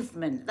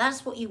movement.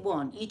 That's what you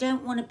want. You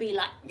don't want to be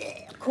like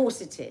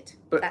corseted.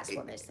 That's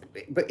what they're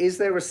saying. But is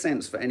there a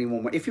sense for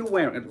anyone, if you're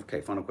wearing,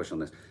 okay, final question on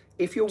this.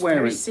 If you're wearing,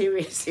 Very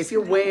serious. If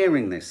you're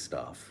wearing this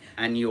stuff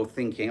and you're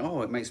thinking,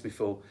 it makes me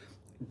feel,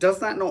 does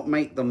that not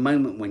make the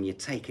moment when you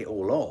take it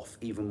all off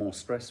even more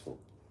stressful?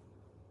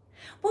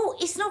 Well,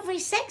 it's not very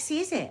sexy,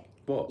 is it?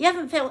 What? You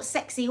haven't felt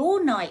sexy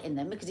all night in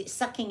them because it's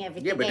sucking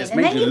everything in. Yeah, but it's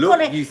And made then you you've look,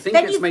 gotta- you think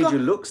then it's you've made got- you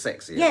look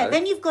sexier. Yeah, though.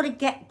 then you've got to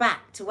get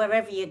back to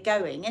wherever you're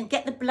going and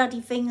get the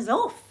bloody things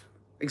off.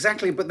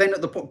 Exactly, but then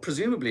at the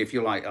presumably if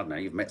you're like, I don't know,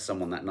 you've met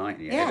someone that night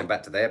and you're heading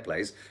back to their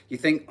place, you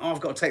think, I've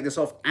got to take this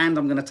off and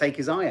I'm going to take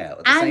his eye out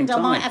at the same time.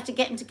 And I might have to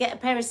get him to get a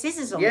pair of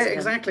scissors on. Yeah,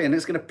 exactly, and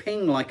it's going to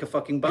ping like a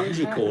fucking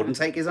bungee cord and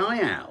take his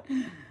eye out.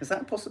 Is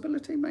that a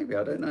possibility? Maybe,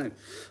 I don't know.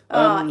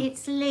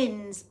 It's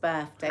Lynn's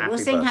birthday. We'll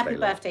happy sing birthday, happy Lynn.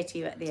 birthday to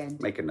you at the end.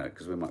 Make a note,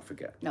 because we might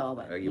forget. No, I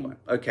won't. You won't.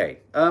 Okay,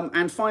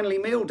 and finally,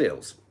 meal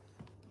deals.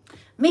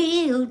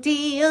 Meal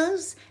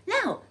deals.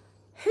 Now,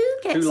 who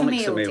gets a likes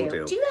meal a meal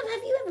deal? deal?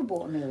 Have you ever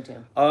bought a meal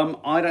deal?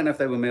 I don't know if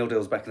they were meal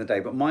deals back in the day,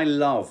 but my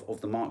love of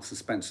the Marks and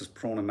Spencer's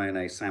prawn and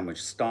mayonnaise sandwich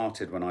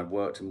started when I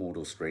worked in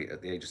Wardour Street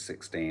at the age of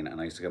 16,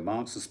 and I used to go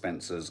Marks and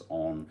Spencer's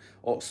on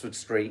Oxford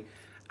Street,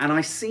 and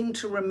I seem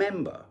to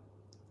remember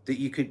that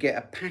you could get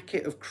a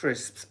packet of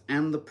crisps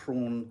and the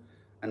prawn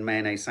and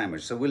mayonnaise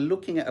sandwich. So we're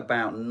looking at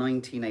about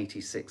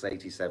 1986,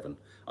 87.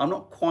 I'm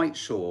not quite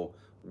sure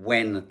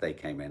when they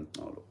came in.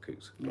 Oh, look,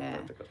 Coots. Yeah.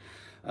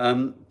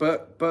 I'm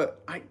not.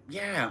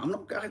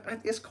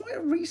 It's quite a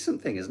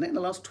recent thing, isn't it? In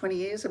the last 20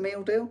 years, a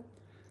meal deal.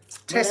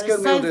 Tesco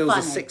was meal so deals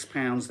are funny.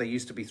 £6. They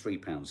used to be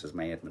 £3, says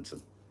May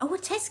Edmondson. Oh, well,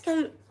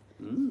 Tesco's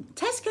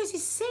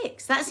is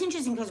 £6. That's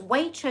interesting because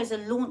Waitrose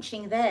are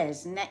launching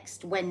theirs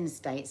next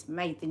Wednesday. It's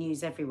made the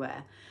news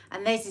everywhere,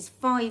 and theirs is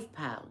 £5.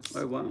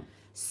 Oh wow!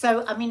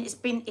 So I mean,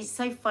 it's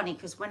so funny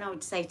because when I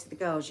would say to the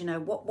girls,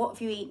 what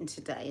have you eaten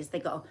today? Is they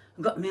go,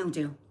 I've got a meal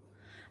deal,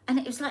 and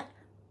it was like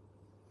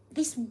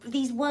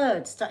these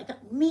words started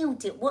meal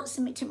deal.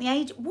 It took me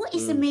age. What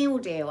is a meal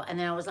deal? And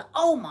then I was like,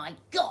 oh my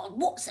God,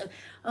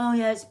 oh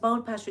yeah, it's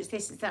boiled pasta, it's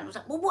this and that. And I was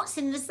like, well, what's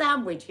in the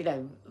sandwich?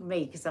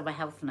 Me, because I'm a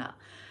health nut.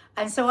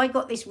 And so I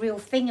got this real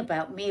thing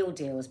about meal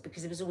deals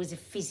because there was always a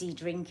fizzy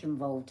drink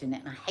involved in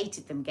it, and I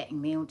hated them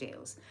getting meal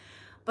deals.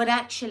 But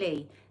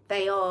actually,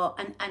 they are,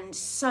 and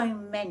so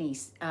many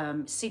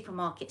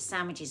supermarket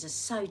sandwiches are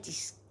so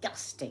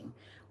disgusting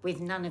with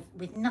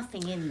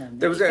nothing in them.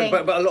 There was,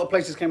 but a lot of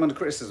places came under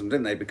criticism,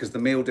 didn't they? Because the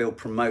meal deal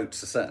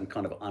promotes a certain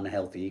kind of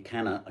unhealthy. You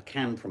can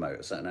promote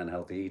a certain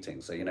unhealthy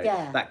eating. So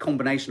that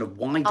combination of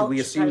why do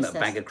we assume that a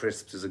bag of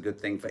crisps is a good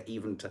thing for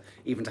even to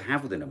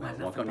have within a meal? I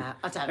don't No,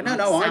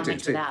 I do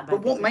sandwich too. without a bag But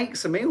of what crisps.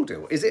 makes a meal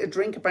deal? Is it a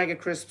drink, a bag of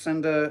crisps,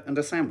 and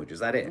a sandwich? Is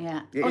that it?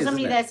 Yeah. It Or is,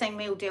 somebody isn't there it? saying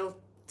meal deal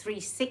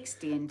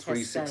 360 in Tesco's.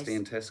 360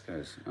 in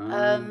Tesco's.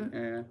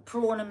 Yeah.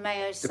 Prawn and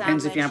mayo sandwich.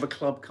 Depends if you have a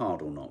club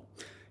card or not.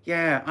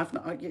 Yeah,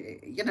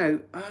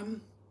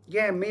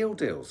 meal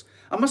deals.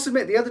 I must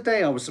admit, the other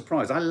day I was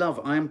surprised. I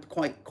am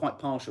quite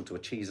partial to a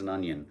cheese and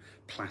onion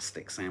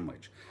plastic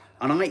sandwich.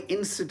 And I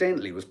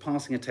incidentally was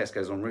passing a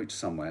Tesco's en route to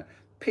somewhere,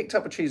 picked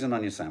up a cheese and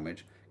onion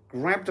sandwich,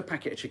 grabbed a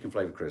packet of chicken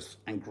flavoured crisps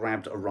and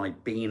grabbed a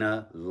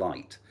Ribena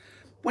Light.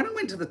 When I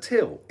went to the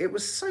till, it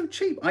was so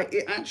cheap. I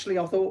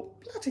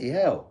thought, bloody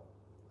hell,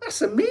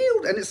 that's a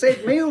meal, and it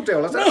said meal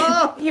deal. I said,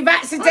 oh, you've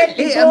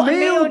accidentally bought a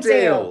meal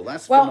deal.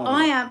 That's well,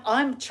 phenomenal.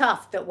 I'm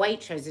chuffed that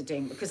Waitrose are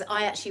doing, because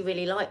I actually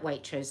really like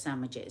Waitrose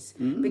sandwiches,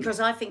 because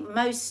I think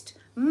most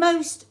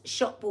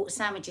shop bought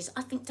sandwiches,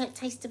 I think, don't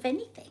taste of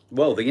anything.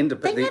 Well, They never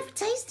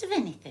taste of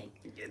anything.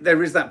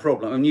 There is that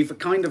problem, and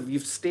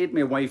you've steered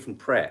me away from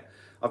Pret.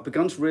 I've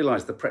begun to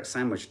realise the Pret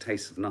sandwich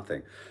tastes of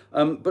nothing.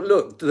 But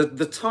look,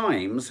 the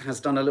Times has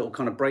done a little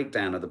kind of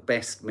breakdown of the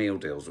best meal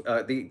deals.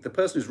 The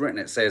person who's written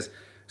it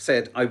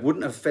said, I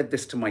wouldn't have fed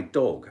this to my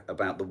dog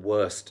about the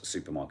worst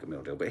supermarket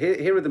meal deal. But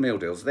here are the meal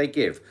deals they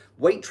give.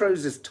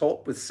 Waitrose is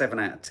top with 7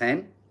 out of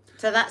 10.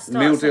 So that's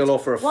meal deal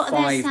offer of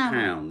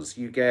 £5.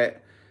 You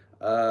get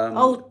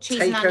cheese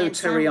and Takeo onion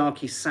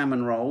teriyaki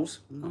salmon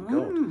rolls. Oh my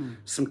God.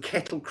 Some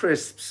kettle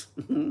crisps.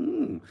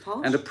 And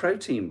a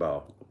protein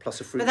bar plus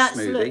a fruit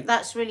smoothie. Look,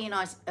 that's really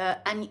nice.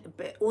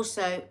 But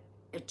also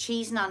a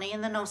cheese and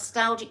onion, the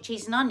nostalgic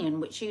cheese and onion,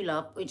 which you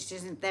love, which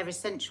is their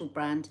essential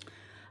brand.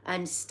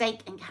 And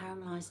steak and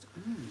caramelised.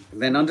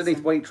 Then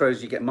underneath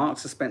Waitrose, you get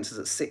Marks and Spencer's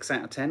at 6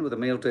 out of 10 with a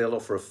meal deal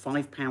offer of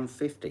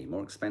 £5.50,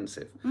 more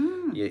expensive.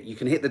 You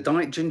can hit the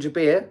diet ginger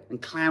beer and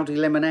cloudy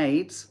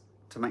lemonades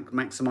to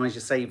maximise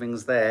your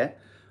savings there.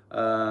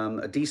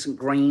 A decent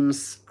grain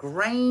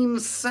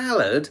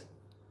salad.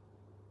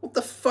 What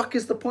the fuck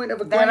is the point of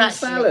a grain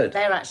salad?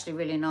 They're actually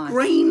really nice.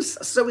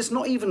 Grains? So it's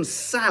not even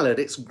salad,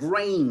 it's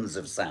grains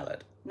of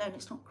salad. No,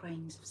 it's not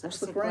grains. What's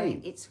the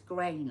grain? It's a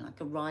grain,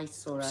 like a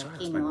rice or a Sorry,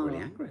 quinoa. I'm really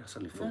angry. I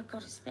suddenly thought. No,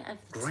 God, it's a bit over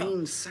the grain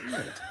top.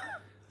 salad.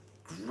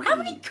 How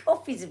many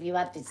coffees have you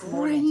had this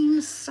morning?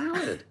 Grain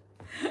salad.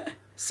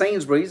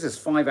 Sainsbury's is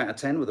 5 out of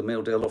 10 with a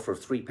meal deal offer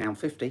of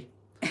 £3.50.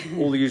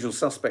 All the usual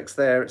suspects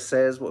there. It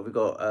says, what have we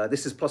got?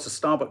 This is plus a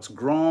Starbucks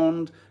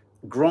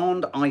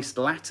Grand Iced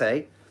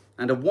Latte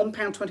and a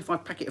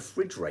 £1.25 packet of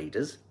Fridge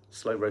Raiders,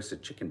 slow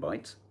roasted chicken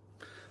bites.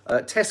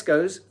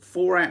 Tesco's,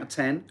 4 out of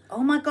 10.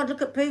 Oh my God,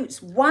 look at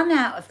Boots, 1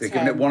 out of 10. They're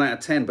giving it 1 out of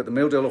 10, but the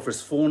meal deal offer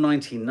is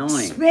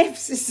 £4.99.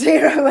 Smith's,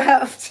 0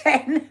 out of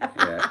 10.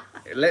 Yeah.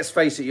 Let's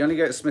face it, you only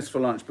go to Smith's for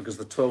lunch because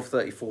the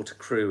 12:34 to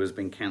Crewe has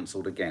been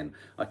cancelled again.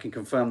 I can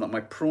confirm that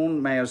my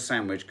prawn mayo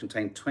sandwich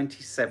contained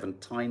 27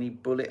 tiny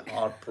bullet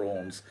hard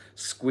prawns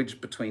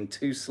squidged between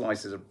 2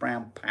 slices of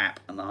brown pap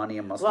and the honey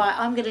and mustard. Right,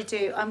 I'm gonna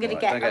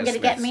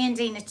get me and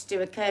Dina to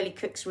do a Curly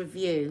Cooks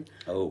review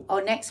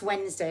on next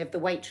Wednesday of the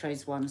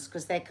Waitrose ones,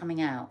 because they're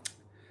coming out.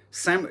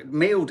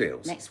 Meal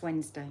deals? Next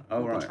Wednesday.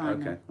 Oh, right,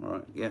 okay, all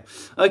right, yeah.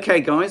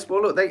 Okay, guys,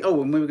 well, look,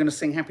 and we were going to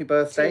sing Happy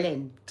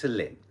Birthday to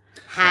Lynn.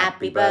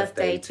 Happy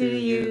birthday to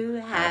you,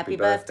 happy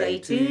birthday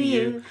to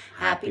you,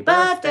 happy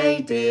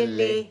birthday, dear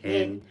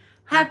Lynn,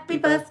 happy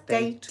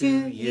birthday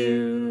to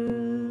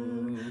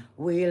you.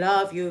 We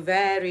love you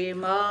very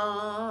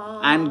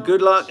much. And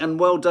good luck and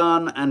well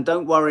done, and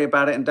don't worry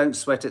about it and don't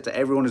sweat it to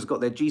everyone who's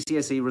got their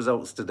GCSE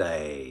results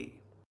today.